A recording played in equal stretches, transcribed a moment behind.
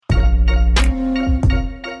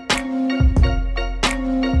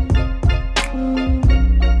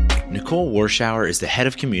Nicole Warshauer is the head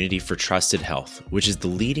of community for Trusted Health, which is the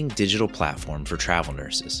leading digital platform for travel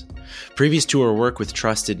nurses. Previous to her work with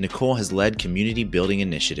Trusted, Nicole has led community building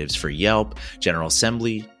initiatives for Yelp, General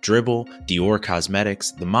Assembly, Dribbble, Dior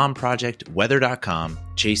Cosmetics, The Mom Project, Weather.com,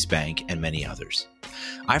 Chase Bank, and many others.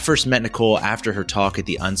 I first met Nicole after her talk at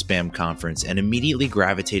the Unspam conference and immediately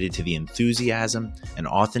gravitated to the enthusiasm and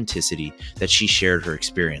authenticity that she shared her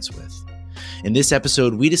experience with. In this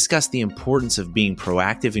episode, we discuss the importance of being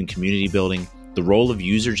proactive in community building, the role of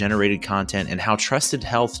user-generated content, and how Trusted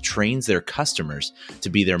Health trains their customers to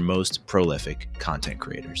be their most prolific content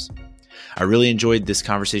creators. I really enjoyed this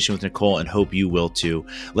conversation with Nicole and hope you will too.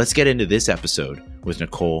 Let's get into this episode with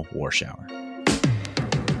Nicole Warshauer.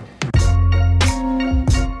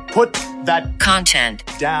 Put that content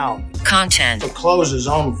down. Content. For closers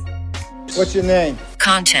only. What's your name?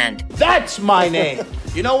 Content. That's my name.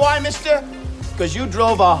 You know why, mister? Because you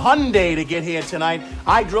drove a Hyundai to get here tonight.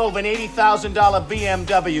 I drove an $80,000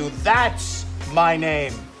 BMW. That's my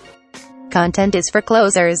name. Content is for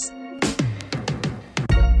closers.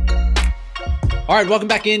 All right, welcome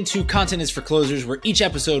back into Content is for Closers, where each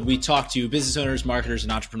episode we talk to business owners, marketers,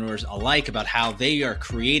 and entrepreneurs alike about how they are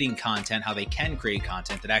creating content, how they can create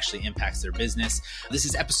content that actually impacts their business. This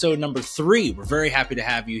is episode number 3. We're very happy to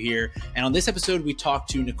have you here. And on this episode, we talk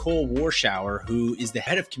to Nicole Warshauer, who is the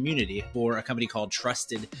head of community for a company called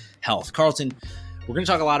Trusted Health. Carlton, we're going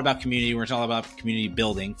to talk a lot about community. We're going to talk about community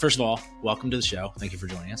building. First of all, welcome to the show. Thank you for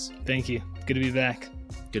joining us. Thank you. Good to be back.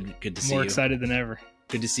 Good to see you. More excited than ever.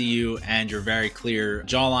 Good to see you and your very clear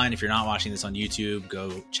jawline. If you're not watching this on YouTube,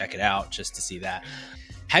 go check it out just to see that.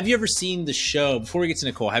 Have you ever seen the show, before we get to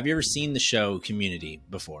Nicole, have you ever seen the show Community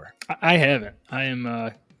before? I haven't. I am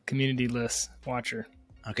a community-less watcher.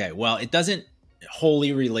 Okay, well, it doesn't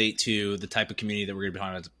wholly relate to the type of community that we're going to be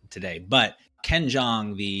talking about today, but Ken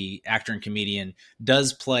Jeong, the actor and comedian,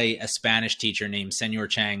 does play a Spanish teacher named Senor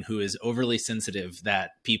Chang, who is overly sensitive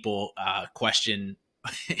that people question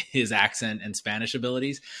his accent and Spanish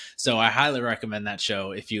abilities. So I highly recommend that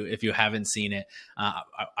show if you haven't seen it.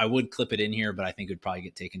 I would clip it in here, but I think it would probably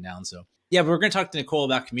get taken down. So yeah, but we're going to talk to Nicole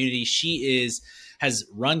about community. She has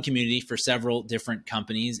run community for several different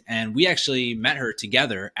companies, and we actually met her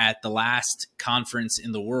together at the last conference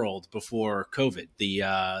in the world before COVID,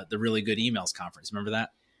 the Really Good Emails conference. Remember that?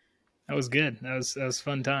 That was good. That was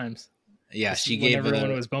fun times. Yeah, she when gave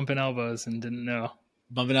everyone was bumping elbows and didn't know.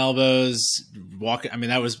 Bumping elbows, walking. I mean,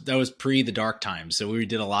 that was pre the dark times, so we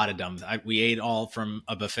did a lot of dumb. We ate all from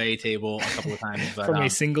a buffet table a couple of times, but, from a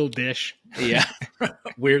single dish. Yeah,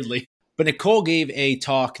 weirdly. But Nicole gave a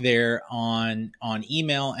talk there on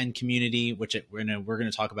email and community, which we're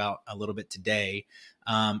going to talk about a little bit today,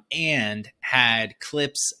 and had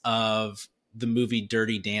clips of the movie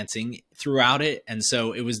Dirty Dancing throughout it. And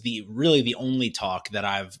so it was really the only talk that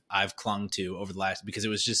I've clung to over the last, because it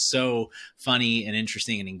was just so funny and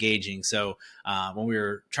interesting and engaging. So when we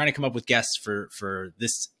were trying to come up with guests for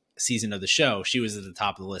this season of the show, she was at the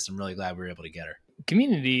top of the list. I'm really glad we were able to get her.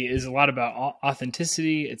 Community is a lot about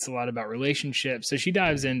authenticity. It's a lot about relationships. So she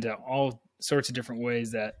dives into all sorts of different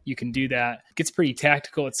ways that you can do that. Gets pretty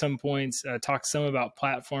tactical at some points, talks some about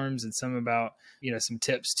platforms and some about, some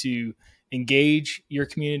tips to engage your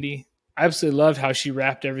community. I absolutely loved how she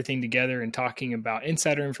wrapped everything together and talking about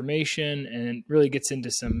insider information, and really gets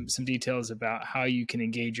into some details about how you can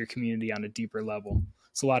engage your community on a deeper level.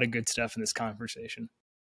 It's a lot of good stuff in this conversation.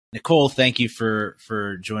 Nicole, thank you for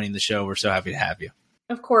joining the show. We're so happy to have you.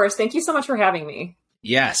 Of course. Thank you so much for having me.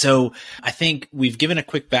 Yeah. So I think we've given a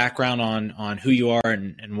quick background on who you are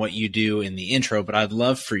and what you do in the intro, but I'd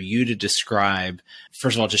love for you to describe,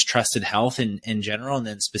 first of all, just Trusted Health in general, and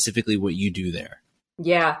then specifically what you do there.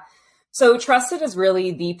 Yeah. So Trusted is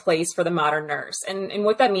really the place for the modern nurse. And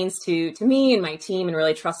what that means to me and my team, and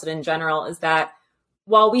really Trusted in general, is that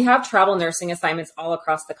while we have travel nursing assignments all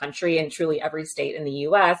across the country and truly every state in the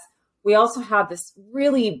US, we also have this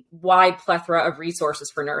really wide plethora of resources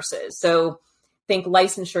for nurses. So think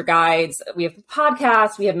licensure guides, we have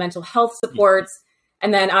podcasts, we have mental health supports.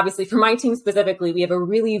 And then obviously for my team specifically, we have a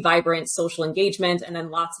really vibrant social engagement, and then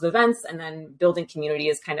lots of events, and then building community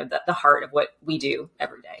is kind of the heart of what we do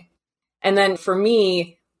every day. And then for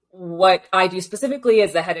me, what I do specifically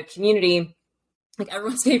as the head of community, like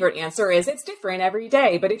everyone's favorite answer is it's different every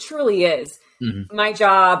day, but it truly is. Mm-hmm. My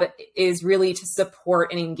job is really to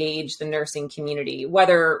support and engage the nursing community,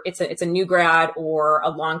 whether it's a new grad or a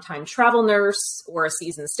longtime travel nurse or a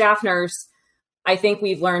seasoned staff nurse. I think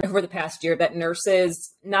we've learned over the past year that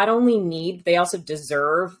nurses not only need, they also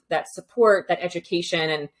deserve that support, that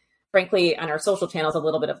education, and frankly, on our social channels, a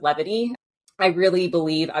little bit of levity. I really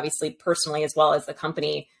believe, obviously, personally, as well as the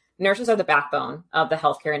company, nurses are the backbone of the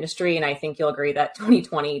healthcare industry. And I think you'll agree that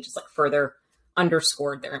 2020 just like further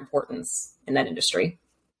underscored their importance in that industry.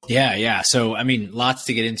 Yeah. Yeah. So, I mean, lots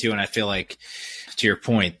to get into. And I feel like, to your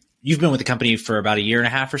point, you've been with the company for about a year and a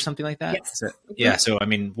half or something like that. Yes. Yeah. So, I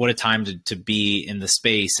mean, what a time to be in the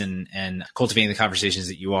space and cultivating the conversations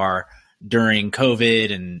that you are during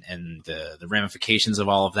COVID and the ramifications of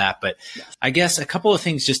all of that. But I guess a couple of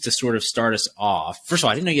things just to sort of start us off. First of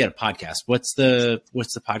all, I didn't know you had a podcast. What's the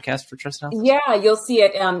podcast for Trusted Health? Yeah, you'll see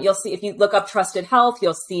it. You'll see if you look up Trusted Health,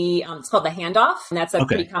 you'll see it's called the handoff. And that's a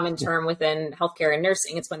pretty common term within healthcare and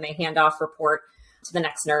nursing. It's when they hand off report to the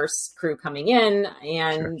next nurse crew coming in.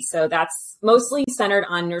 And so that's mostly centered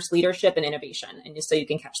on nurse leadership and innovation. And just so you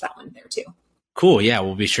can catch that one there too. Cool. Yeah,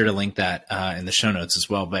 we'll be sure to link that in the show notes as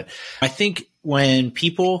well. But I think when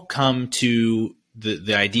people come to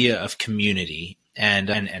the idea of community and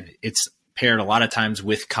it's paired a lot of times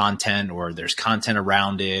with content or there's content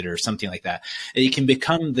around it or something like that, it can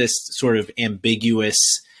become this sort of ambiguous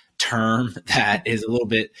term that is a little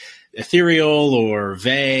bit ethereal or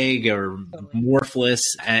vague or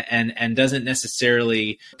amorphous and doesn't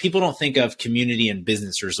necessarily, people don't think of community and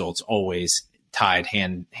business results always tied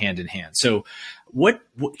hand in hand. So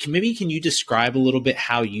maybe can you describe a little bit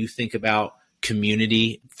how you think about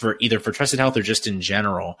community for either for Trusted Health or just in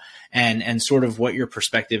general and sort of what your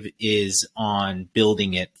perspective is on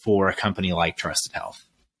building it for a company like Trusted Health?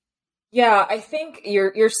 Yeah, I think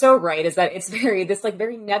you're so right. Is that it's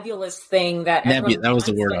very nebulous thing that that was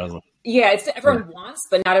the word I was looking. Yeah, it's everyone wants,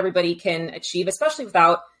 but not everybody can achieve, especially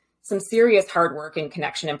without some serious hard work and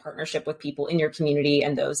connection and partnership with people in your community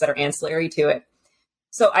and those that are ancillary to it.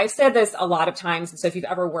 So I've said this a lot of times. And so if you've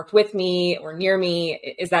ever worked with me or near me,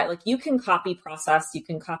 is that like you can copy process, you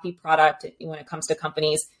can copy product when it comes to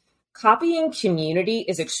companies. Copying community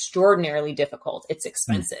is extraordinarily difficult. It's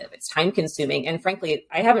expensive. It's time consuming. And frankly,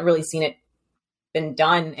 I haven't really seen it been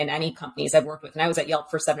done in any companies I've worked with. And I was at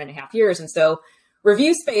Yelp for 7.5 years. And so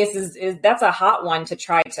review space is that's a hot one to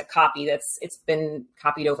try to copy. It's been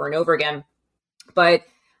copied over and over again. But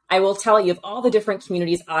I will tell you, of all the different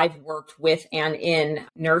communities I've worked with and in,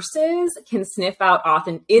 nurses can sniff out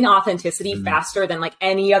inauthenticity faster than like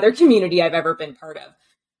any other community I've ever been part of.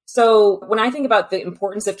 So when I think about the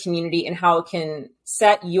importance of community and how it can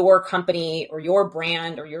set your company or your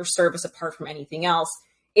brand or your service apart from anything else,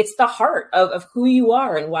 it's the heart of who you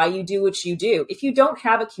are and why you do what you do. If you don't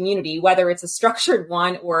have a community, whether it's a structured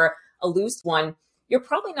one or a loose one, you're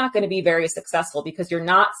probably not going to be very successful because you're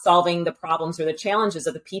not solving the problems or the challenges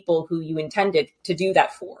of the people who you intended to do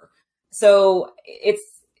that for. So it's,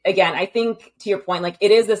 again, I think to your point, like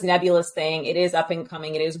it is this nebulous thing. It is up and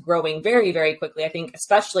coming. It is growing very, very quickly. I think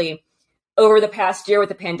especially over the past year with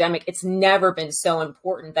the pandemic, it's never been so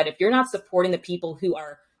important that if you're not supporting the people who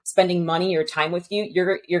are spending money or time with you,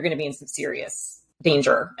 you're going to be in some serious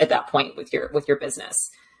danger at that point with your business.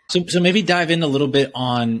 So maybe dive in a little bit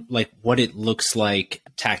on like what it looks like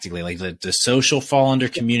tactically, like the social fall under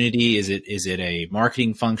community. Is it a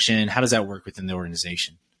marketing function? How does that work within the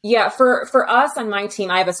organization? Yeah, for us on my team,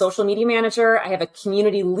 I have a social media manager. I have a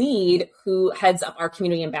community lead who heads up our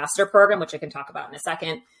community ambassador program, which I can talk about in a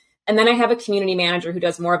second. And then I have a community manager who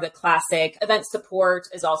does more of the classic event support,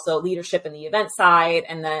 is also leadership in the event side,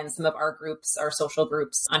 and then some of our groups, our social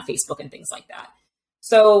groups on Facebook and things like that.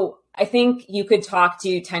 So I think you could talk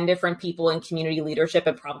to 10 different people in community leadership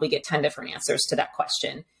and probably get 10 different answers to that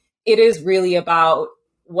question. It is really about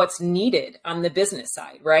what's needed on the business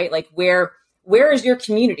side, right? Like where is your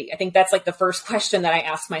community? I think that's like the first question that I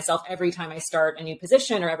ask myself every time I start a new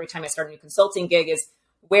position or every time I start a new consulting gig is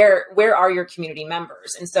where are your community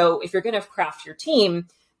members? And so if you're going to craft your team,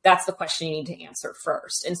 that's the question you need to answer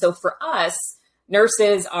first. And so for us,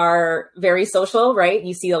 nurses are very social, right?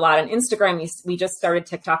 You see a lot on Instagram. We just started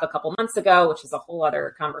TikTok a couple months ago, which is a whole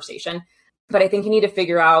other conversation. But I think you need to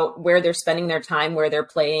figure out where they're spending their time, where they're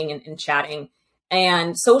playing and chatting.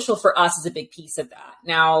 And social for us is a big piece of that.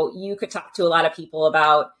 Now, you could talk to a lot of people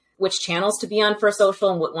about which channels to be on for social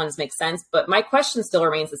and what ones make sense. But my question still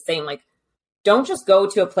remains the same. Like, don't just go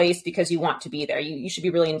to a place because you want to be there. You should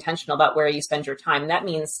be really intentional about where you spend your time. And that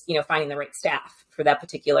means, finding the right staff for that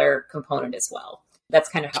particular component as well. That's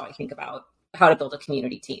kind of how I think about how to build a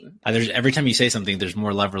community team. Every time you say something, there's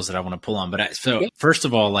more levers that I want to pull on. But first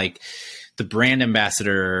of all, like the brand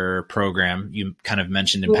ambassador program, you kind of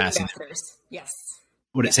mentioned in passing. Ambassadors. Yes.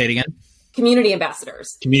 Would it say it again? Community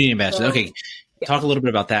ambassadors. Community ambassadors. Okay. Yeah. Talk a little bit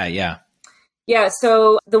about that. Yeah. Yeah.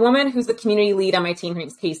 So the woman who's the community lead on my team, her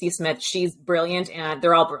name's Casey Smith. She's brilliant. And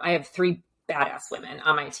I have 3 badass women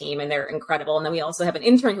on my team and they're incredible. And then we also have an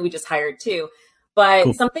intern who we just hired too.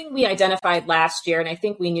 But Something we identified last year, and I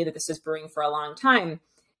think we knew that this was brewing for a long time,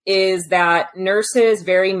 is that nurses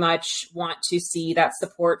very much want to see that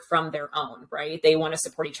support from their own, right? They want to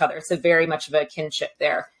support each other. It's a very much of a kinship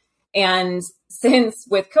there. And since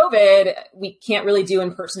with COVID, we can't really do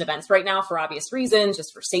in-person events right now for obvious reasons,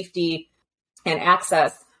 just for safety and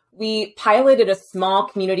access. We piloted a small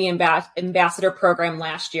community ambassador program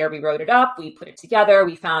last year. We wrote it up, we put it together.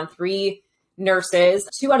 We found 3 nurses.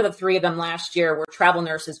 2 out of the 3 of them last year were travel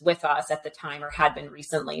nurses with us at the time, or had been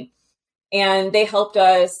recently. And they helped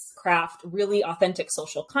us craft really authentic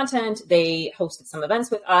social content. They hosted some events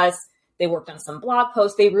with us. They worked on some blog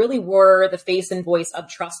posts. They really were the face and voice of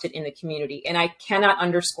Trusted in the community. And I cannot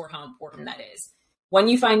underscore how important that is. When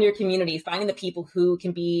you find your community, finding the people who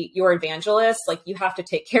can be your evangelists, like, you have to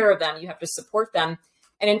take care of them. You have to support them.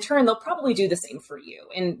 And in turn, they'll probably do the same for you.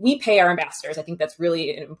 And we pay our ambassadors. I think that's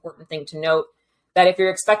really an important thing to note, that if you're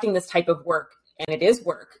expecting this type of work, and it is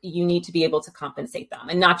work, you need to be able to compensate them,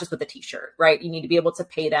 and not just with a t-shirt, right? You need to be able to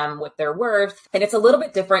pay them what they're worth. And it's a little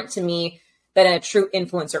bit different to me than a true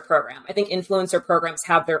influencer program. I think influencer programs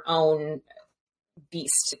have their own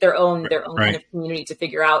beast, their own Right. kind of community to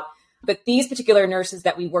figure out. But these particular nurses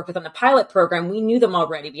that we worked with on the pilot program, we knew them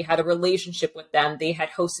already. We had a relationship with them. They had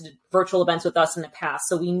hosted virtual events with us in the past.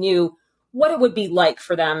 So we knew what it would be like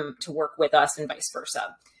for them to work with us and vice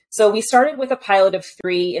versa. So we started with a pilot of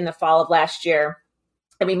 3 in the fall of last year,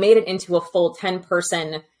 and we made it into a full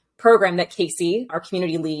 10-person program that Casey, our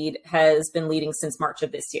community lead, has been leading since March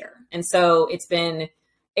of this year. And so it's been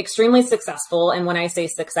extremely successful. And when I say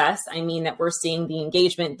success, I mean that we're seeing the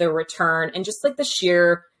engagement, the return, and just like the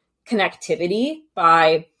sheer connectivity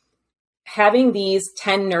by having these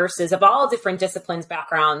 10 nurses of all different disciplines,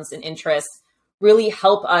 backgrounds, and interests really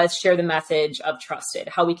help us share the message of Trusted,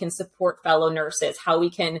 how we can support fellow nurses, how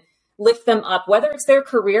we can lift them up, whether it's their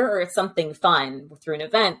career or it's something fun, through an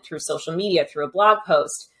event, through social media, through a blog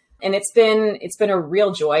post. And it's been a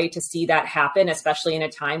real joy to see that happen, especially in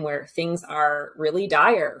a time where things are really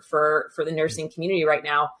dire for the nursing community right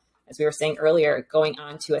now. As we were saying earlier, going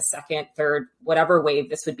on to a second, third, whatever wave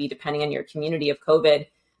this would be, depending on your community, of COVID.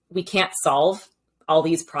 We can't solve all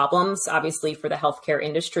these problems, obviously, for the healthcare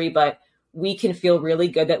industry, but we can feel really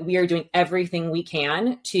good that we are doing everything we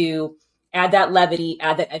can to add that levity,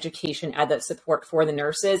 add that education, add that support for the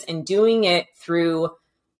nurses, and doing it through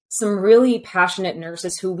some really passionate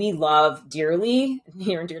nurses who we love dearly,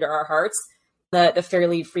 near and dear to our hearts. The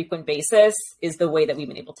fairly frequent basis is the way that we've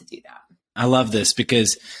been able to do that. I love this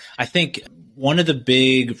because I think one of the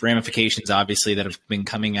big ramifications, obviously, that have been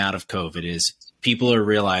coming out of COVID is people are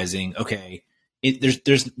realizing, okay,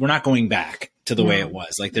 we're not going back to the way it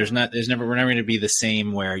was. Like we're never going to be the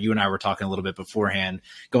same, where you and I were talking a little bit beforehand,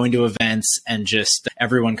 going to events and just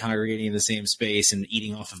everyone congregating in the same space and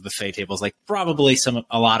eating off of buffet tables. Like probably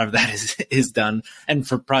a lot of that is done, and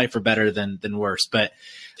probably for better than worse. But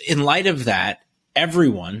in light of that, every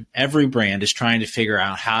brand is trying to figure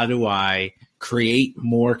out, how do I create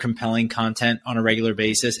more compelling content on a regular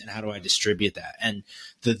basis, and how do I distribute that? And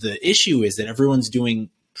the issue is that everyone's doing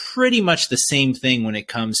pretty much the same thing when it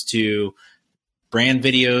comes to brand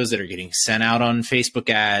videos that are getting sent out on Facebook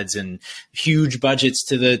ads and huge budgets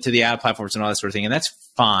to the ad platforms and all that sort of thing. And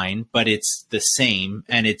that's fine, but it's the same,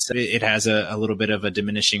 and it has a little bit of a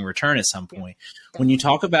diminishing return at some point. When you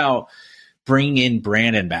talk about bringing in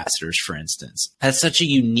brand ambassadors, for instance, that's such a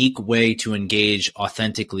unique way to engage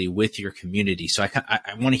authentically with your community. So I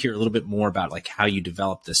want to hear a little bit more about like how you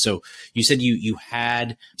developed this. So you said you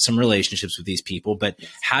had some relationships with these people, but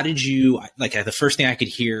how did you, like, the first thing I could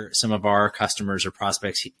hear some of our customers or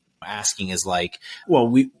prospects asking is like, well,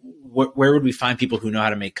 where would we find people who know how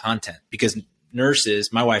to make content? Because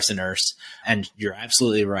nurses, my wife's a nurse, and you're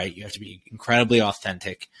absolutely right. You have to be incredibly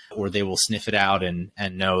authentic, or they will sniff it out and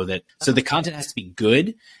know that. So the content has to be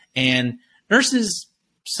good, and nurses,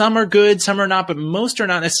 some are good, some are not, but most are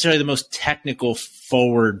not necessarily the most technical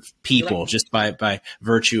forward people, just by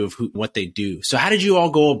virtue of what they do. So how did you all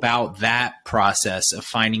go about that process of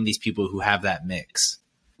finding these people who have that mix?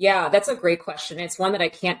 Yeah, that's a great question. It's one that I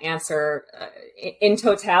can't answer in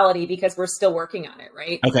totality because we're still working on it,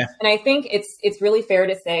 right? Okay. And I think it's really fair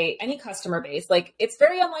to say any customer base, like, it's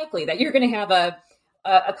very unlikely that you're going to have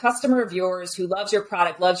a customer of yours who loves your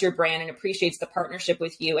product, loves your brand, and appreciates the partnership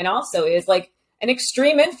with you, and also is like an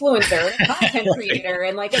extreme influencer, a content creator,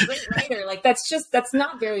 and like a great writer. Like that's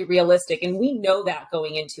not very realistic, and we know that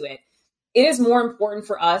going into it. It is more important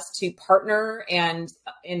for us to partner and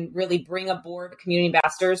really bring aboard community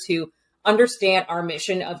ambassadors who understand our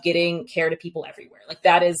mission of getting care to people everywhere. Like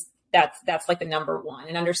that's like the number one,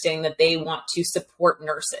 and understanding that they want to support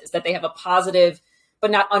nurses, that they have a positive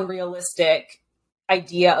but not unrealistic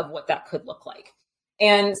idea of what that could look like.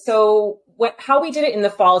 And so how we did it in the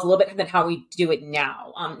fall is a little bit different than how we do it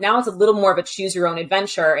now. Now it's a little more of a choose your own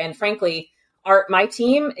adventure. And frankly, my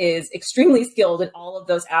team is extremely skilled in all of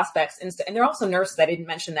those aspects. And they're also nurses. I didn't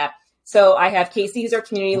mention that. So I have Casey, who's our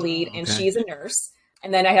community lead, and she's a nurse.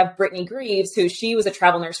 And then I have Brittany Greaves, she was a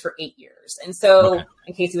travel nurse for 8 years. And so,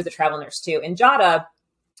 and Casey was a travel nurse too. And Jada,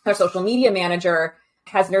 our social media manager,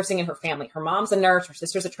 has nursing in her family. Her mom's a nurse, her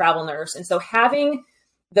sister's a travel nurse. And so having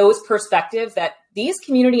those perspectives that these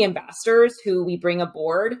community ambassadors who we bring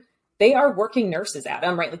aboard, they are working nurses,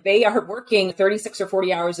 Adam, right? Like they are working 36 or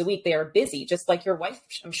 40 hours a week. They are busy, just like your wife,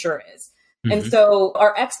 I'm sure is. Mm-hmm. And so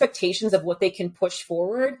our expectations of what they can push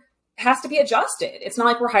forward has to be adjusted. It's not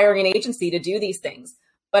like we're hiring an agency to do these things.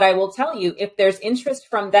 But I will tell you, if there's interest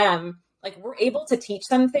from them, like we're able to teach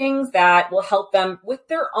them things that will help them with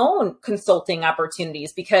their own consulting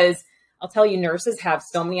opportunities, because I'll tell you, nurses have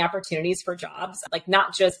so many opportunities for jobs, like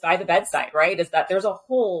not just by the bedside, right? Is that there's a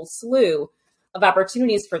whole slew of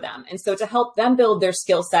opportunities for them. And so to help them build their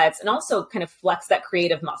skill sets and also kind of flex that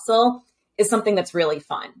creative muscle is something that's really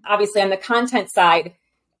fun. Obviously, on the content side,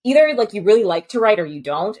 either like you really like to write or you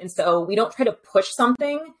don't. And so we don't try to push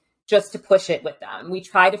something just to push it with them. We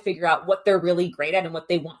try to figure out what they're really great at and what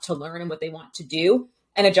they want to learn and what they want to do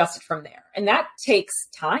and adjust it from there. And that takes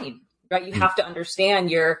time, right? You have to understand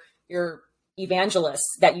your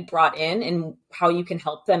evangelists that you brought in and how you can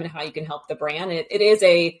help them and how you can help the brand. And it is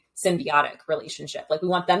a symbiotic relationship. Like we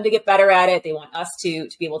want them to get better at it. They want us to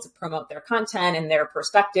be able to promote their content and their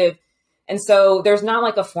perspective. And so there's not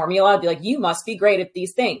like a formula, be like, you must be great at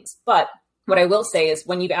these things. But what I will say is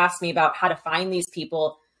when you've asked me about how to find these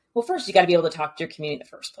people, well, first, you got to be able to talk to your community in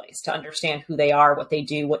the first place to understand who they are, what they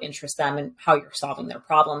do, what interests them, and how you're solving their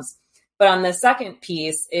problems. But on the second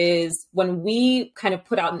piece is when we kind of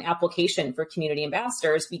put out an application for community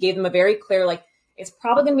ambassadors, we gave them a very clear, like, it's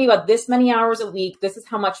probably going to be about this many hours a week. This is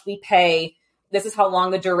how much we pay. This is how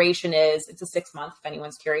long the duration is. It's a 6 month. If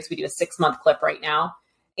anyone's curious, we do a 6 month clip right now.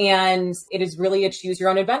 And it is really a choose your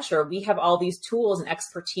own adventure. We have all these tools and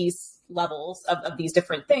expertise levels of these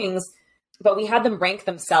different things, but we had them rank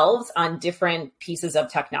themselves on different pieces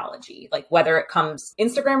of technology, like whether it comes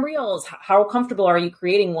Instagram Reels, how comfortable are you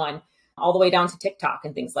creating one, all the way down to TikTok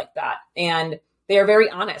and things like that. And they are very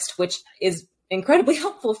honest, which is incredibly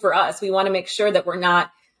helpful for us. We want to make sure that we're not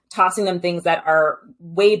tossing them things that are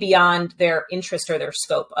way beyond their interest or their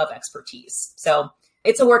scope of expertise. So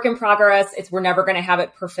it's a work in progress. We're never going to have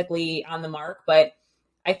it perfectly on the mark, but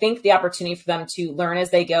I think the opportunity for them to learn as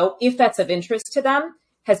they go, if that's of interest to them,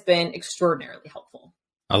 has been extraordinarily helpful.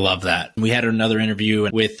 I love that. We had another interview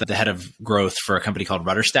with the head of growth for a company called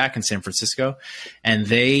RudderStack in San Francisco, and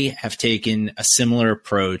they have taken a similar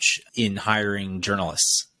approach in hiring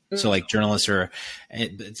journalists. Mm-hmm. So like journalists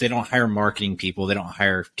they don't hire marketing people. They don't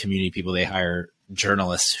hire community people. They hire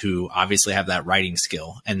journalists who obviously have that writing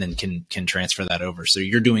skill and then can transfer that over. So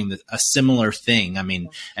you're doing a similar thing. I mean,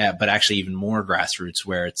 but actually even more grassroots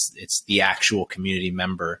where it's the actual community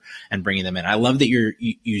member and bringing them in. I love that you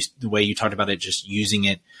the way you talked about it, just using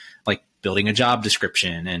it like building a job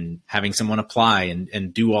description and having someone apply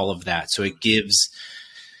and do all of that. So it gives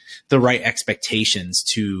the right expectations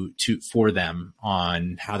for them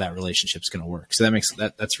on how that relationship's going to work. So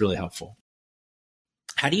that's really helpful.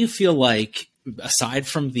 How do you feel like, aside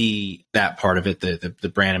from that part of it,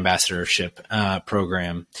 the brand ambassadorship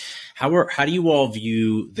program, how do you all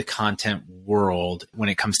view the content world when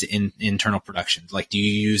it comes to internal productions? Like, do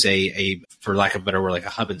you use a for lack of a better word, like a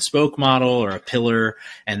hub and spoke model or a pillar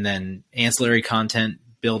and then ancillary content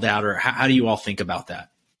build out, or how do you all think about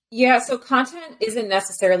that? Yeah, so content isn't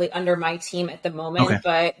necessarily under my team at the moment,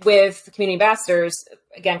 but with the community ambassadors,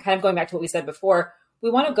 again, kind of going back to what we said before, we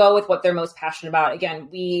want to go with what they're most passionate about. Again,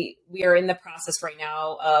 we are in the process right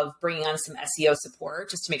now of bringing on some SEO support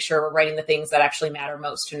just to make sure we're writing the things that actually matter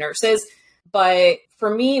most to nurses. But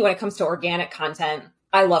for me, when it comes to organic content,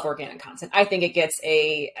 I love organic content. I think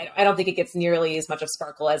I don't think it gets nearly as much of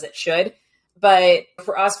sparkle as it should. But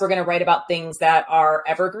for us, we're going to write about things that are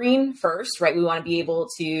evergreen first, right? We want to be able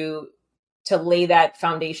to lay that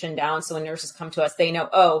foundation down. So when nurses come to us, they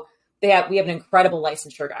know, we have an incredible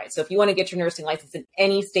licensure guide. So if you want to get your nursing license in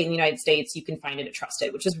any state in the United States, you can find it at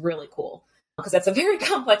Trusted, which is really cool because that's a very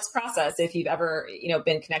complex process if you've ever,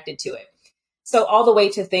 been connected to it. So all the way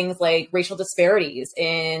to things like racial disparities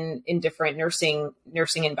in different nursing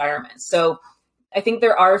environments. So I think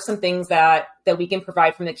there are some things that we can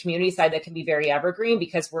provide from the community side that can be very evergreen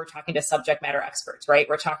because we're talking to subject matter experts, right?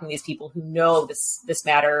 We're talking to these people who know this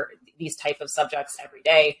matter, these type of subjects every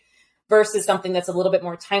day. Versus something that's a little bit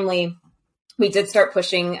more timely. We did start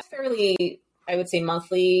pushing fairly, I would say,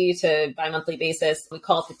 monthly to bi-monthly basis. We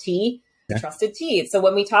call it the T. Trusted Teeth. So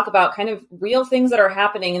when we talk about kind of real things that are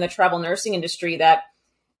happening in the travel nursing industry that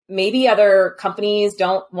maybe other companies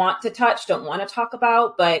don't want to touch, don't want to talk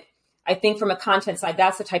about, but I think from a content side,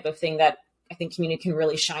 that's the type of thing that I think community can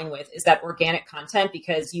really shine with, is that organic content,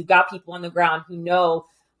 because you've got people on the ground who know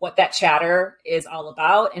what that chatter is all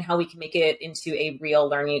about and how we can make it into a real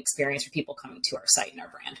learning experience for people coming to our site and our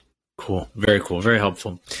brand. Cool. Very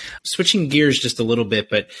helpful. Switching gears just a little bit,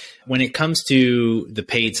 but when it comes to the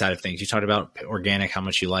paid side of things, you talked about organic, how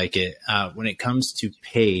much you like it. When it comes to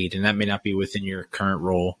paid, and that may not be within your current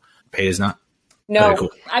role, paid is not? No, cool.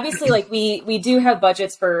 Obviously, like we do have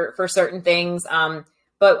budgets for certain things,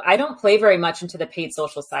 but I don't play very much into the paid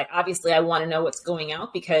social side. Obviously, I want to know what's going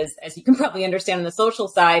out because, as you can probably understand on the social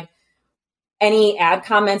side, any ad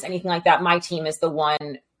comments, anything like that, my team is the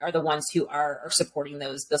ones who are supporting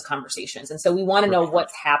those conversations. And so we want to know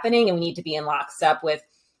what's happening, and we need to be in lockstep with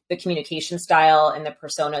the communication style and the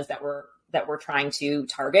personas that we're trying to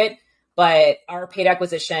target. But our paid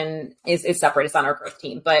acquisition is separate. It's on our growth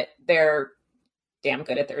team, but they're damn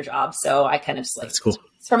good at their job. So I kind of just That's cool.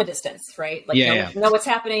 It's from a distance, right? Like know what's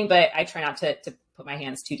happening, but I try not to put my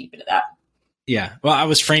hands too deep into that. Yeah. Well, I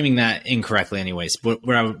was framing that incorrectly anyways, but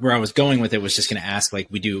where I was going with it was just going to ask, like,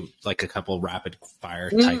 we do like a couple rapid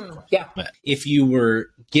fire type. Yeah. But if you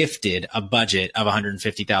were gifted a budget of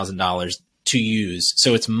 $150,000 to use,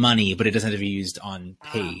 so it's money, but it doesn't have to be used on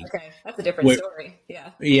paid. Okay. That's a different story.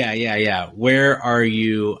 Yeah. Yeah. Where are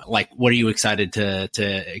you, like, what are you excited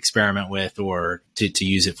to experiment with or to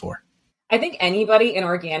use it for? I think anybody in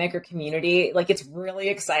organic or community, like, it's really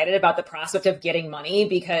excited about the prospect of getting money,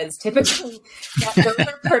 because typically those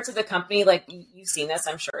are parts of the company, like you've seen this,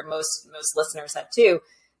 I'm sure most listeners have too,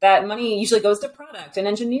 that money usually goes to product and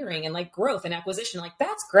engineering and like growth and acquisition. Like,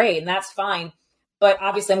 that's great and that's fine. But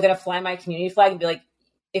obviously I'm going to fly my community flag and be like,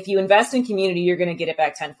 if you invest in community, you're going to get it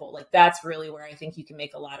back tenfold. Like, that's really where I think you can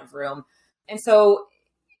make a lot of room. And so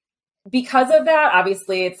because of that,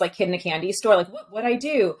 obviously it's like hitting a candy store. Like, what I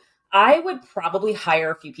do? I would probably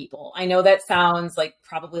hire a few people. I know that sounds like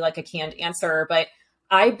probably like a canned answer, but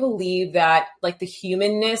I believe that like the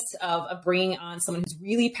humanness of bringing on someone who's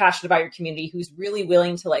really passionate about your community, who's really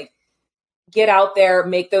willing to like get out there,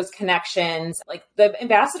 make those connections, like the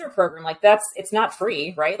ambassador program, like it's not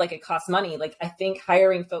free, right? Like, it costs money. Like, I think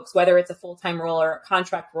hiring folks, whether it's a full-time role or a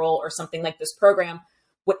contract role or something like this program,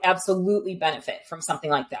 would absolutely benefit from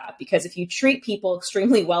something like that. Because if you treat people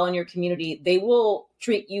extremely well in your community, they will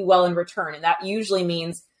treat you well in return. And that usually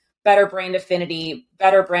means better brand affinity,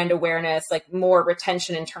 better brand awareness, like more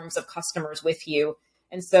retention in terms of customers with you.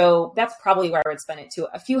 And so that's probably where I would spend it to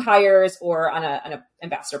a few hires or on an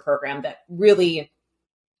ambassador program that really,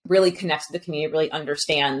 really connects with the community, really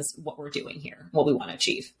understands what we're doing here, what we want to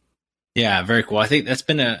achieve. Yeah, very cool. I think that's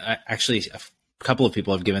been actually a couple of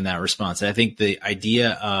people have given that response. And I think the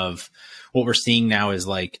idea of what we're seeing now is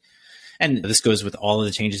like, and this goes with all of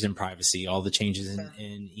the changes in privacy, all the changes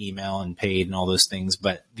in email and paid and all those things.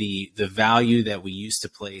 But the value that we used to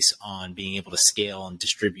place on being able to scale and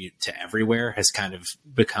distribute to everywhere has kind of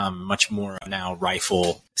become much more now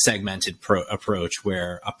rifle segmented approach,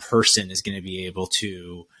 where a person is going to be able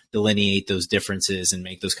to delineate those differences and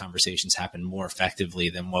make those conversations happen more effectively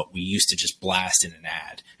than what we used to just blast in an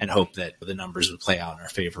ad and hope that the numbers would play out in our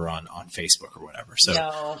favor on Facebook or whatever.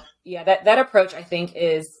 So that approach, I think,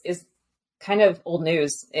 is kind of old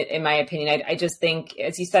news in my opinion. I just think,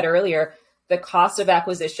 as you said earlier, the cost of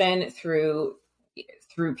acquisition through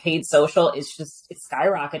paid social is it's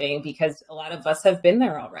skyrocketing, because a lot of us have been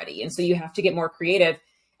there already. And so you have to get more creative.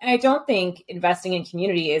 And I don't think investing in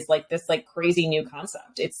community is like this like crazy new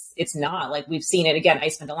concept. It's not. Like, we've seen it. Again, I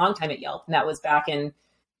spent a long time at Yelp, and that was back in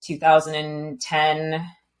 2010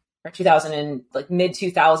 or 2000 and like mid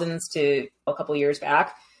 2000s to a couple of years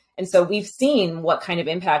back. And so we've seen what kind of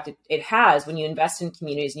impact it has when you invest in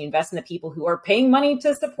communities and you invest in the people who are paying money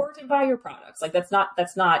to support and buy your products. Like, that's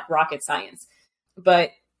not rocket science.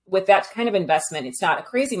 But with that kind of investment, it's not a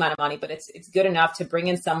crazy amount of money, but it's good enough to bring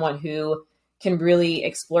in someone who can really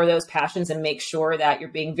explore those passions and make sure that you're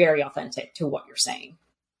being very authentic to what you're saying.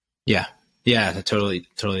 Yeah, I totally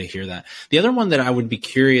hear that. The other one that I would be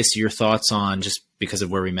curious your thoughts on, just because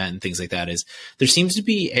of where we met and things like that, is there seems to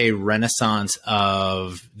be a renaissance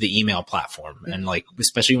of the email platform. Mm-hmm. And like,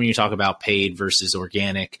 especially when you talk about paid versus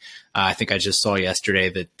organic, I think I just saw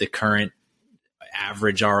yesterday that the current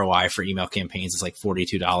average ROI for email campaigns is like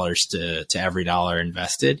 $42 to every dollar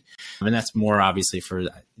invested. And that's more obviously for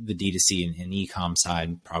the D2C and e-com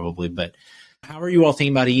side probably, but how are you all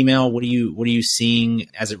thinking about email? What are you seeing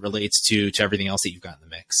as it relates to everything else that you've got in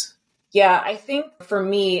the mix? Yeah, I think for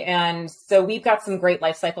me, and so we've got some great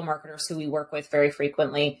lifecycle marketers who we work with very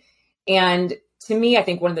frequently. And to me, I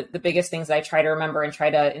think one of the biggest things that I try to remember and try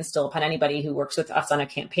to instill upon anybody who works with us on a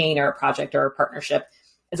campaign or a project or a partnership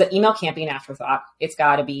is that email can't be an afterthought. It's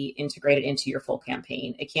got to be integrated into your full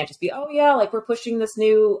campaign. It can't just be, oh yeah, like we're pushing this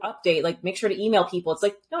new update, like make sure to email people. It's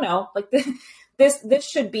like, no, like this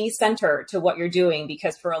should be center to what you're doing,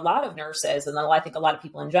 because for a lot of nurses, and I think a lot of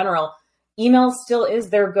people in general, email still is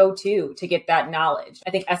their go-to to get that knowledge. I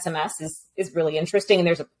think SMS is really interesting, and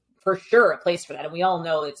there's for sure a place for that. And we all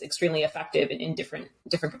know it's extremely effective in different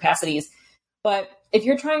capacities. But if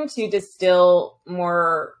you're trying to distill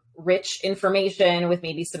more rich information with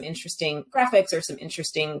maybe some interesting graphics or some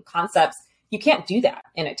interesting concepts, you can't do that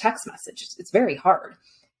in a text message. It's very hard.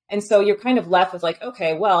 And so you're kind of left with like,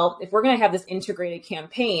 okay, well, if we're going to have this integrated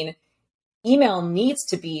campaign, email needs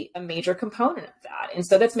to be a major component of that. And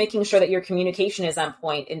so that's making sure that your communication is on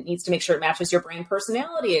point. It needs to make sure it matches your brand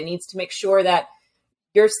personality. It needs to make sure that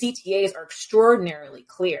your CTAs are extraordinarily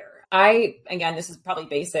clear. Again, this is probably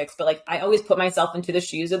basics, but like I always put myself into the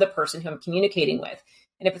shoes of the person who I'm communicating with.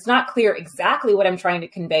 And if it's not clear exactly what I'm trying to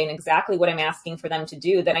convey and exactly what I'm asking for them to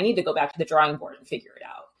do, then I need to go back to the drawing board and figure it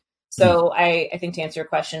out. So I think to answer your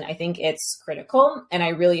question, I think it's critical. And I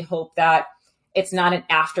really hope that it's not an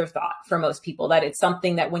afterthought for most people, that it's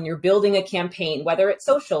something that when you're building a campaign, whether it's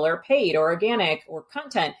social or paid or organic or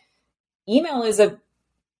content, email is a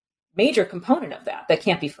major component of that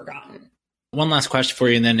can't be forgotten. One last question for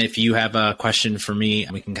you, and then if you have a question for me,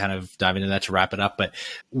 we can kind of dive into that to wrap it up. But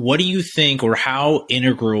what do you think, or how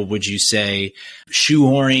integral would you say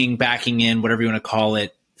shoehorning, backing in, whatever you want to call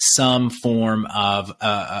it, some form of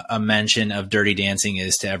a mention of Dirty Dancing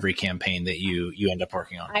is to every campaign that you end up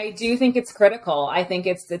working on? I do think it's critical. I think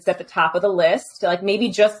it's at the top of the list, like maybe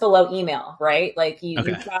just below email, right? Like you've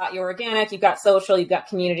got your organic, you've got social, you've got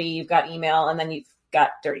community, you've got email, and then you've got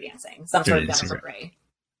Dirty Dancing, some sort of demographic.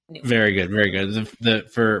 Very good. Very good.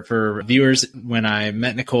 For viewers, when I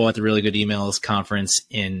met Nicole at the Really Good Emails conference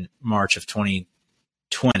in March of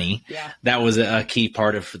 2020, that was a key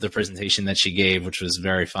part of the presentation that she gave, which was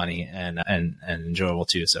very funny and enjoyable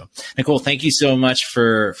too. So Nicole, thank you so much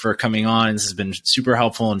for coming on. This has been super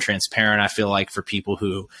helpful and transparent. I feel like for people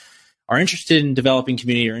who are interested in developing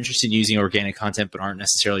community or interested in using organic content, but aren't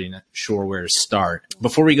necessarily sure where to start.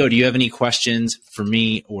 Before we go, do you have any questions for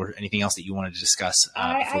me or anything else that you wanted to discuss?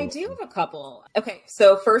 I do have a couple. Okay.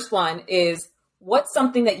 So first one is, what's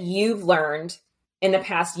something that you've learned in the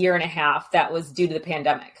past year and a half that was due to the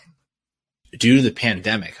pandemic? Due to the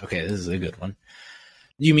pandemic. Okay. This is a good one.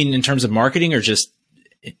 You mean in terms of marketing or just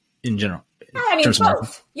in general? I mean,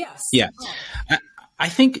 both. Yes. Yeah. I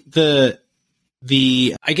think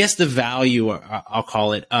I guess the value, I'll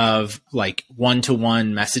call it, of like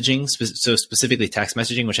one-to-one messaging, so specifically text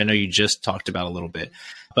messaging, which I know you just talked about a little bit,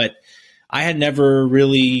 but I had never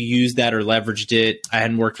really used that or leveraged it. I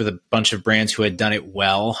hadn't worked with a bunch of brands who had done it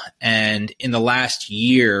well. And in the last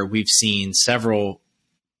year, we've seen several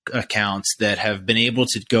accounts that have been able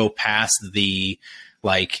to go past the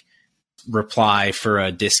like reply for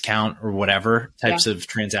a discount or whatever types of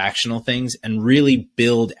transactional things and really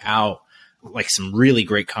build out like some really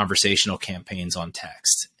great conversational campaigns on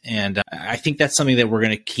text. And I think that's something that we're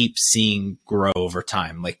going to keep seeing grow over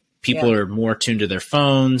time. Like people are more tuned to their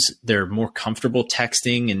phones. They're more comfortable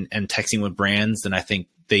texting and texting with brands than I think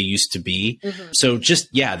they used to be. Mm-hmm. So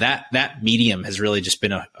just, that medium has really just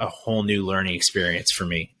been a whole new learning experience for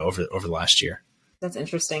me over the last year. That's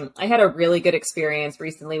interesting. I had a really good experience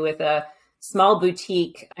recently with a small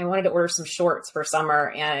boutique. I wanted to order some shorts for summer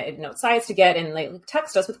and I didn't know what size to get. And they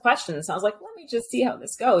text us with questions. And I was like, let me just see how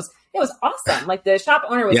this goes. It was awesome. Like the shop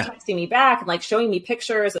owner was texting me back and like showing me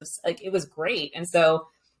pictures of like, it was great. And so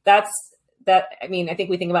that's that. I mean, I think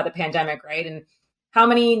we think about the pandemic, right? And how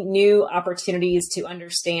many new opportunities to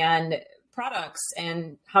understand products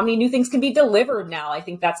and how many new things can be delivered now. I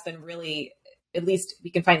think that's been really, at least we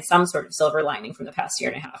can find some sort of silver lining from the past year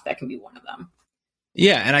and a half. That can be one of them.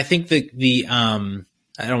 Yeah. And I think the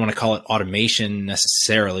I don't want to call it automation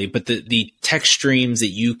necessarily, but the text streams that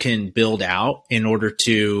you can build out in order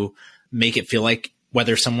to make it feel like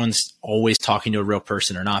whether someone's always talking to a real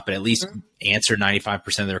person or not, but at least answer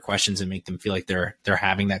 95% of their questions and make them feel like they're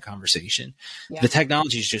having that conversation. Yeah. The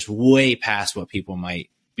technology is just way past what people might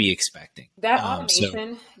be expecting. That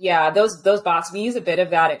automation, those bots, we use a bit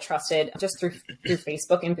of that at Trusted, just through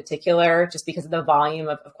Facebook in particular, just because of the volume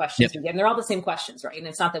of questions we get. And they're all the same questions, right? And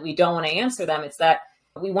it's not that we don't want to answer them. It's that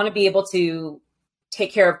we want to be able to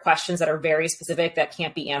take care of questions that are very specific that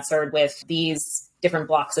can't be answered with these different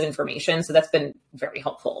blocks of information. So that's been very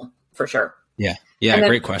helpful for sure. Yeah. Yeah.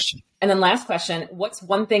 Great question. And then last question, what's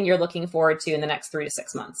one thing you're looking forward to in the next 3 to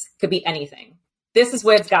 6 months? Could be anything. this is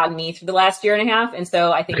what's gotten me through the last year and a half. And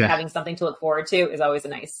so I think Okay. having something to look forward to is always a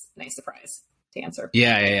nice surprise to answer.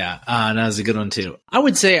 Yeah. That was a good one too. I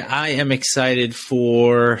would say I am excited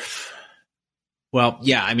for, well,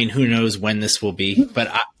 yeah, I mean, who knows when this will be,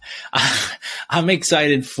 but I'm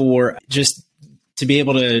excited for just to be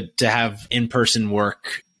able to have in-person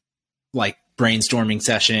work, like brainstorming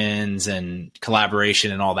sessions and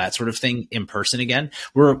collaboration and all that sort of thing in person again.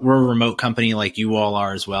 We're a remote company like you all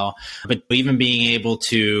are as well, but even being able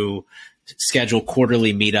to schedule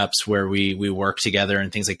quarterly meetups where we work together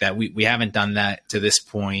and things like that. We haven't done that to this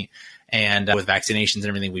point. And with vaccinations and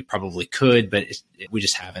everything, we probably could, but we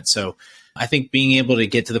just haven't. So I think being able to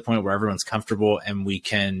get to the point where everyone's comfortable and we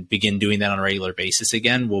can begin doing that on a regular basis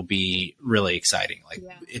again will be really exciting. Like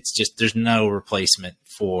It's just, there's no replacement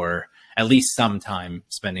for at least some time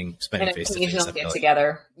spending face to face. Get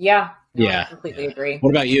together. Yeah. No, Yeah. I completely agree. What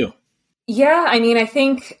about you? Yeah. I mean, I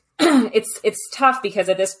think it's tough because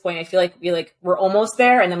at this point I feel like we're almost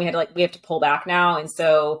there, and then we have to pull back now. And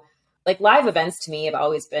so like live events to me have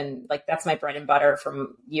always been like, that's my bread and butter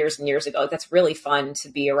from years and years ago. Like, that's really fun to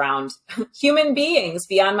be around human beings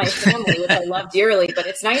beyond my family, which I love dearly, but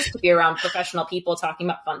it's nice to be around professional people talking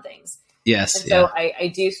about fun things. Yes. And so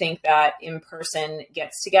I do think that in-person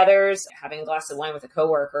gets-togethers, having a glass of wine with a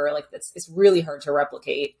coworker, like it's really hard to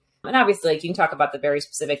replicate. And obviously, like, you can talk about the very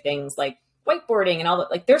specific things like whiteboarding and all that.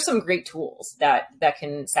 Like, there's some great tools that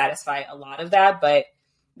can satisfy a lot of that, but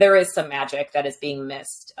there is some magic that is being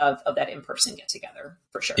missed of that in-person get-together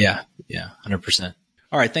for sure. Yeah, 100%.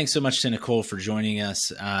 All right. Thanks so much to Nicole for joining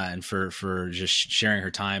us and for just sharing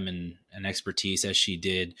her time and expertise as she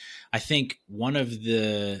did. I think one of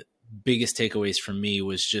the biggest takeaways from me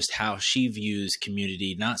was just how she views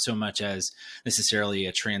community, not so much as necessarily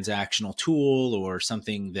a transactional tool or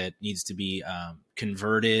something that needs to be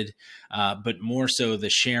converted, but more so the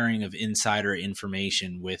sharing of insider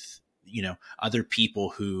information with, other people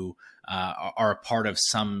who are a part of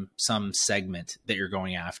some segment that you're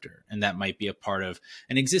going after. And that might be a part of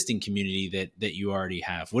an existing community that you already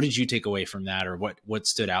have. What did you take away from that, or what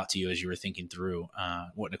stood out to you as you were thinking through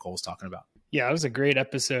what Nicole was talking about? Yeah, it was a great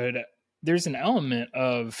episode. There's an element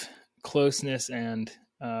of closeness and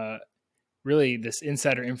really this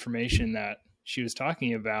insider information that she was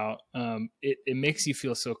talking about. It makes you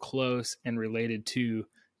feel so close and related to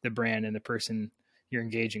the brand and the person you're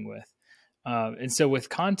engaging with. And so with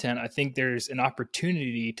content, I think there's an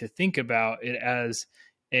opportunity to think about it as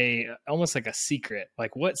almost like a secret.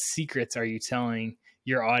 Like, what secrets are you telling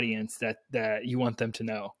your audience that you want them to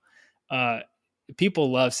know?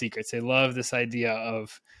 People love secrets. They love this idea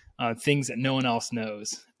of things that no one else knows,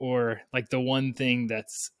 or like the one thing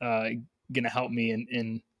that's going to help me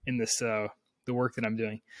in this the work that I'm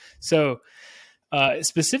doing. So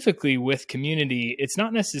specifically with community, it's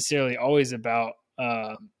not necessarily always about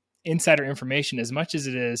insider information as much as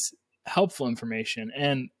it is helpful information.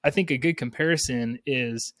 And I think a good comparison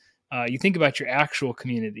is you think about your actual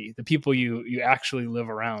community, the people you actually live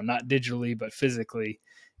around, not digitally, but physically.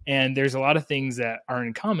 And there's a lot of things that are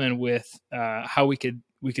in common with how we could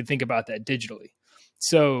think about that digitally.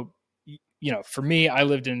 So, for me, I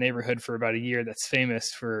lived in a neighborhood for about a year that's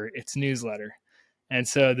famous for its newsletter. And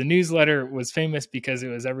so the newsletter was famous because it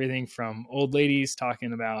was everything from old ladies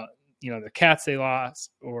talking about, their cats they lost,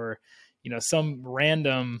 or, some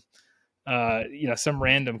random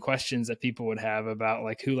questions that people would have about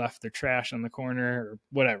like who left their trash on the corner or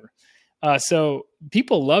whatever. So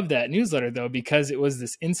people loved that newsletter though, because it was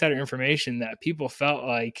this insider information that people felt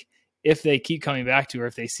like if they keep coming back to, or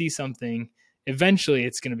if they see something, eventually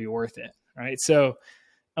it's going to be worth it. Right. So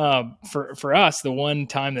for us, the one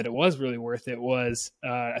time that it was really worth it was,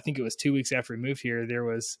 I think it was 2 weeks after we moved here, there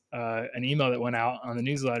was an email that went out on the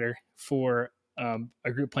newsletter for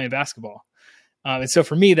a group playing basketball. And so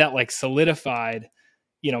for me, that like solidified,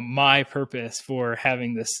 my purpose for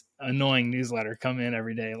having this annoying newsletter come in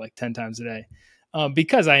every day, like 10 times a day,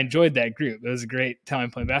 because I enjoyed that group. It was a great time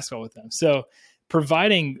playing basketball with them. So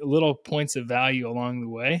providing little points of value along the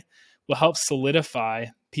way will help solidify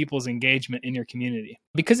people's engagement in your community,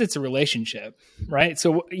 because it's a relationship, right?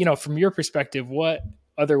 So, from your perspective, what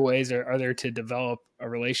other ways are there to develop a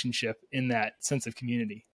relationship in that sense of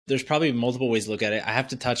community? There's probably multiple ways to look at it. I have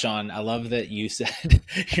to touch on, I love that you said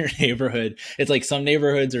your neighborhood. It's like some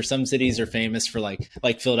neighborhoods or some cities are famous for like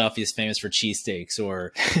Philadelphia is famous for cheesesteaks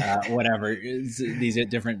or whatever. These are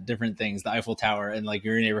different things, the Eiffel Tower, and like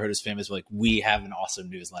your neighborhood is famous for like, we have an awesome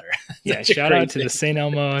newsletter. Yeah. Shout out to the St.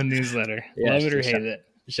 Elmo newsletter. Love it or hate it.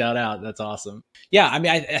 Shout out. That's awesome. Yeah. I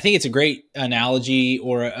mean, I think it's a great analogy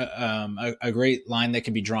or a great line that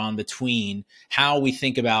can be drawn between how we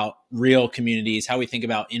think about real communities, how we think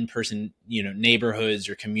about in-person, neighborhoods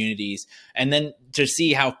or communities, and then to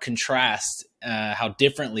see how how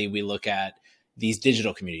differently we look at these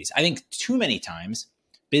digital communities. I think too many times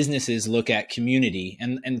businesses look at community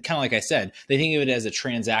and kind of like I said, they think of it as a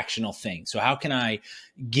transactional thing. So how can I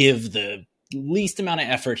give the least amount of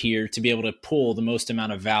effort here to be able to pull the most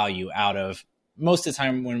amount of value out of? Most of the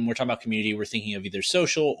time when we're talking about community, we're thinking of either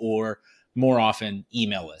social or more often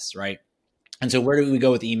email lists, right? And so where do we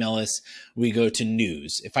go with email lists? We go to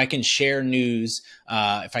news. If I can share news,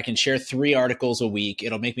 if I can share 3 articles a week,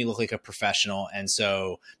 it'll make me look like a professional. And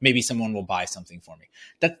so maybe someone will buy something for me.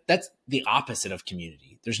 That's the opposite of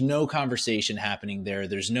community. There's no conversation happening there.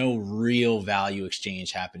 There's no real value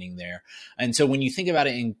exchange happening there. And so when you think about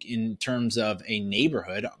it in terms of a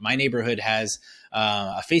neighborhood, my neighborhood has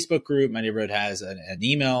a Facebook group. My neighborhood has an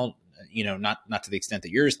email, not to the extent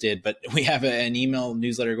that yours did, but we have an email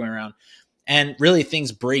newsletter going around. And really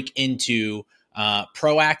things break into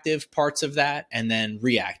proactive parts of that and then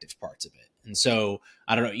reactive parts of it. And so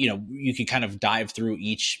I don't know, you could kind of dive through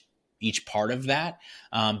each part of that.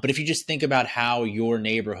 But if you just think about how your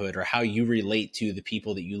neighborhood or how you relate to the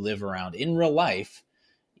people that you live around in real life,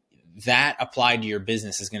 that applied to your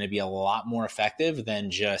business is going to be a lot more effective than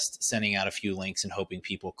just sending out a few links and hoping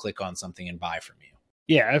people click on something and buy from you.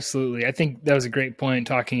 Yeah, absolutely. I think that was a great point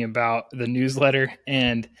talking about the newsletter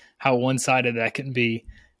and how one-sided that can be.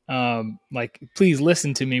 Please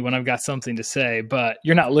listen to me when I've got something to say, but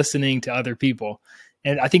you're not listening to other people.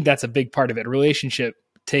 And I think that's a big part of it. A relationship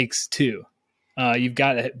takes 2. You've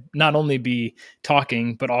got to not only be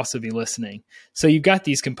talking, but also be listening. So you've got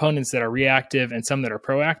these components that are reactive and some that are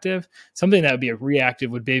proactive. Something that would be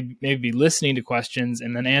reactive would be maybe listening to questions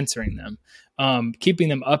and then answering them, keeping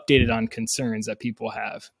them updated on concerns that people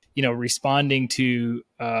have, responding to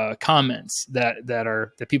comments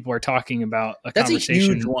that people are talking about a That's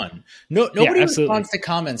conversation. a huge one. Nobody responds to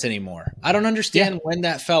comments anymore. I don't understand when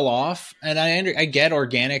that fell off. And I get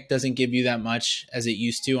organic doesn't give you that much as it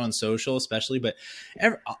used to on social, especially, but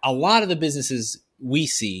a lot of the businesses we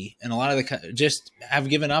see and a lot of just have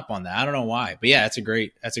given up on that. I don't know why, but yeah, that's a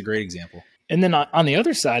great example. And then on the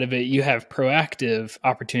other side of it, you have proactive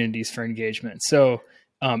opportunities for engagement. So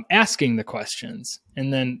asking the questions,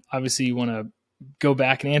 and then obviously you want to go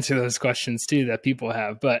back and answer those questions too that people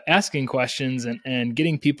have, but asking questions and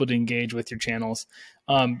getting people to engage with your channels,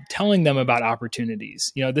 telling them about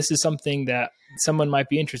opportunities. This is something that someone might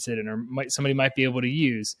be interested in, or somebody might be able to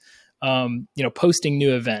use, posting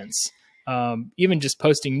new events, even just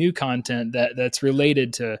posting new content that's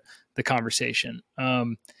related to the conversation.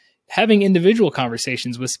 Having individual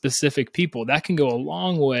conversations with specific people, that can go a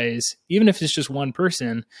long ways, even if it's just one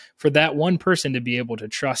person, for that one person to be able to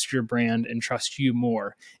trust your brand and trust you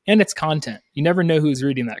more. And it's content. You never know who's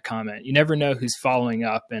reading that comment. You never know who's following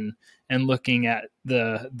up and looking at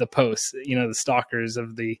the posts, the stalkers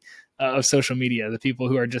of social media, the people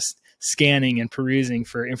who are just scanning and perusing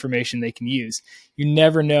for information they can use. You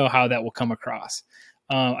never know how that will come across.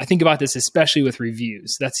 I think about this, especially with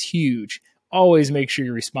reviews. That's huge. Always make sure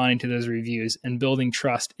you're responding to those reviews and building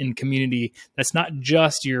trust in community. That's not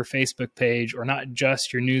just your Facebook page or not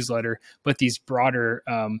just your newsletter, but these broader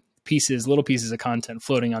little pieces of content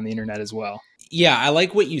floating on the internet as well. Yeah, I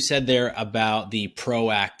like what you said there about the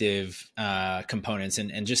proactive components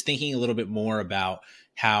and just thinking a little bit more about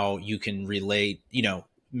how you can relate,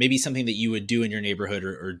 maybe something that you would do in your neighborhood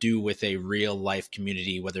or do with a real life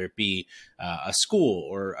community, whether it be a school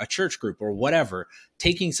or a church group or whatever,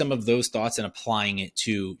 taking some of those thoughts and applying it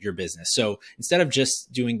to your business. So instead of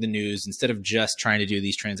just doing the news, instead of just trying to do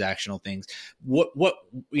these transactional things, what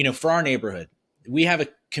for our neighborhood, we have a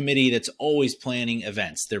committee that's always planning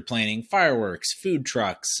events. They're planning fireworks, food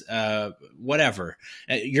trucks, whatever.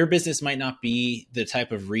 Your business might not be the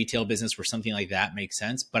type of retail business where something like that makes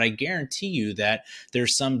sense, but I guarantee you that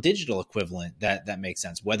there's some digital equivalent that makes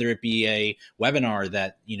sense, whether it be a webinar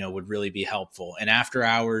that, would really be helpful, an after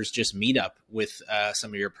hours just meet up with some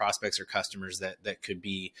of your prospects or customers that could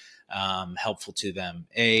be helpful to them,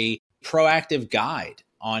 a proactive guide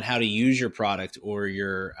on how to use your product or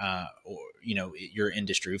your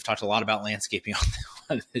industry. We've talked a lot about landscaping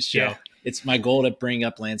on this show. Yeah. It's my goal to bring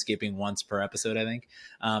up landscaping once per episode, I think.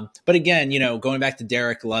 But again, going back to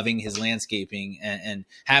Derek loving his landscaping and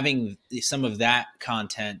having some of that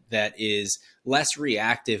content that is less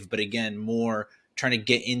reactive, but again, more trying to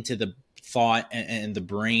get into the thought and the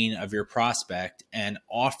brain of your prospect and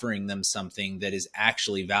offering them something that is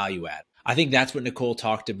actually value add. I think that's what Nicole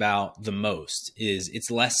talked about the most. Is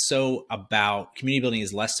it's less so about community building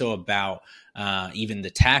is less so about even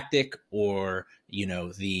the tactic or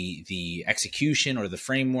the execution or the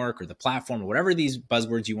framework or the platform or whatever these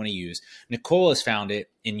buzzwords you want to use. Nicole has found it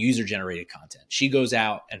in user generated content. She goes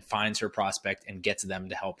out and finds her prospect and gets them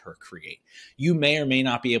to help her create. You may or may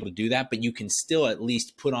not be able to do that, but you can still at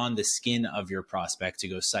least put on the skin of your prospect to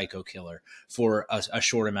go psycho killer for a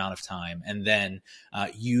short amount of time, and then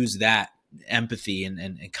use that empathy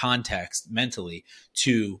and context mentally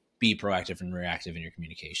to be proactive and reactive in your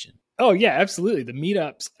communication. Oh yeah, absolutely. The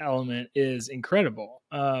meetups element is incredible.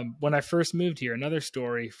 When I first moved here, another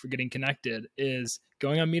story for getting connected is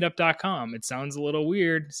going on meetup.com. It sounds a little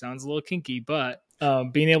weird, sounds a little kinky, but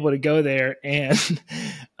being able to go there and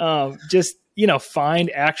just,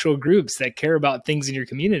 find actual groups that care about things in your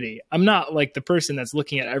community. I'm not like the person that's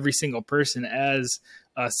looking at every single person as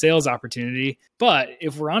a sales opportunity, but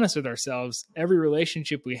if we're honest with ourselves, every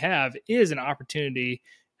relationship we have is an opportunity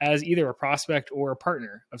as either a prospect or a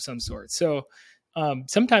partner of some sort. So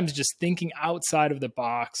sometimes just thinking outside of the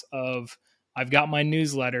box of, I've got my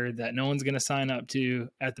newsletter that no one's going to sign up to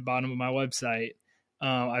at the bottom of my website.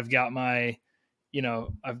 I've got my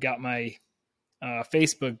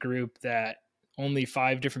Facebook group that only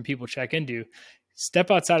 5 different people check into. Step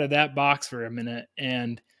outside of that box for a minute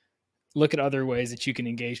and look at other ways that you can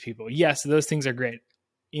engage people. Yes, those things are great.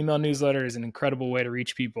 Email newsletter is an incredible way to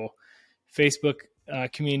reach people. Facebook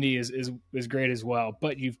community is great as well,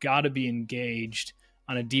 but you've got to be engaged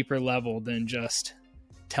on a deeper level than just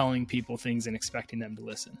telling people things and expecting them to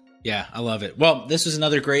listen. Yeah, I love it. Well, this was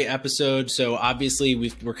another great episode. So obviously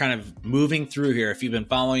we're kind of moving through here. If you've been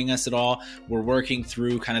following us at all, we're working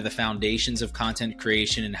through kind of the foundations of content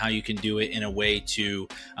creation and how you can do it in a way to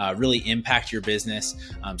really impact your business.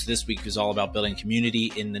 So this week is all about building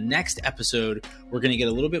community. In the next episode, we're going to get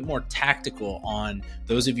a little bit more tactical on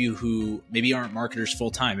those of you who maybe aren't marketers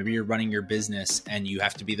full time. Maybe you're running your business and you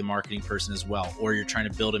have to be the marketing person as well, or you're trying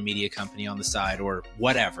to build a media company on the side or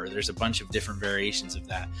whatever. There's a bunch of different variations of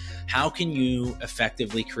that. How can you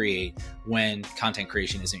effectively create when content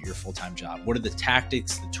creation isn't your full-time job? What are the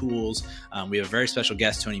tactics, the tools? We have a very special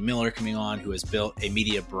guest, Tony Miller, coming on, who has built a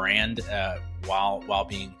media brand while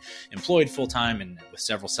being employed full-time and with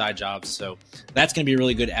several side jobs. So that's going to be a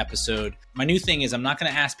really good episode. My new thing is I'm not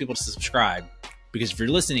going to ask people to subscribe, because if you're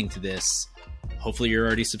listening to this, hopefully you're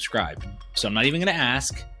already subscribed. So I'm not even going to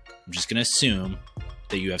ask. I'm just going to assume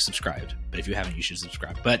that you have subscribed. But if you haven't, you should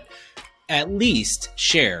subscribe. But at least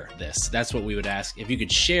share this. That's what we would ask. If you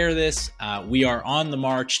could share this, we are on the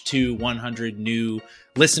march to 100 new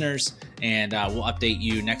listeners, and we'll update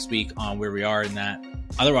you next week on where we are in that.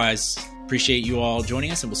 Otherwise, appreciate you all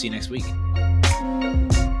joining us, and we'll see you next week.